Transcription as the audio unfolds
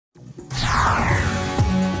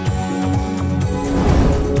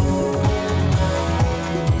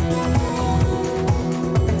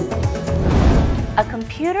A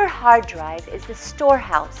computer hard drive is the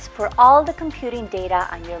storehouse for all the computing data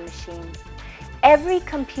on your machine. Every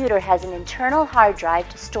computer has an internal hard drive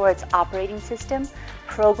to store its operating system,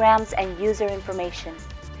 programs, and user information.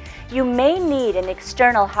 You may need an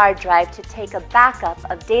external hard drive to take a backup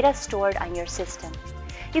of data stored on your system.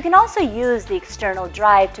 You can also use the external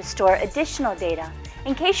drive to store additional data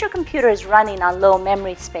in case your computer is running on low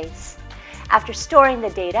memory space. After storing the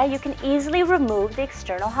data, you can easily remove the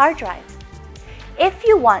external hard drive. If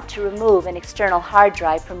you want to remove an external hard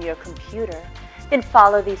drive from your computer, then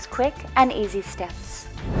follow these quick and easy steps.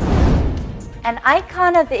 An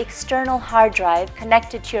icon of the external hard drive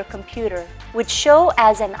connected to your computer would show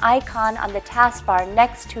as an icon on the taskbar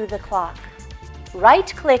next to the clock.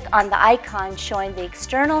 Right-click on the icon showing the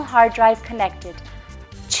external hard drive connected.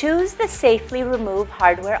 Choose the Safely Remove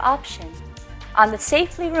Hardware option. On the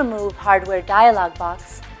Safely Remove Hardware dialog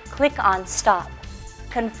box, click on Stop.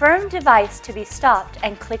 Confirm device to be stopped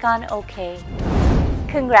and click on OK.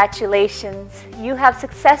 Congratulations! You have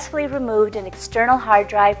successfully removed an external hard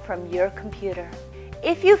drive from your computer.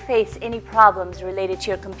 If you face any problems related to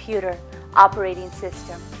your computer, operating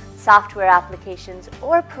system, software applications,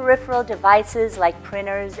 or peripheral devices like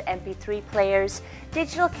printers, MP3 players,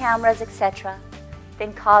 digital cameras, etc.,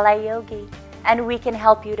 then call iYogi and we can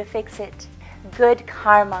help you to fix it. Good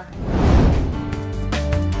karma!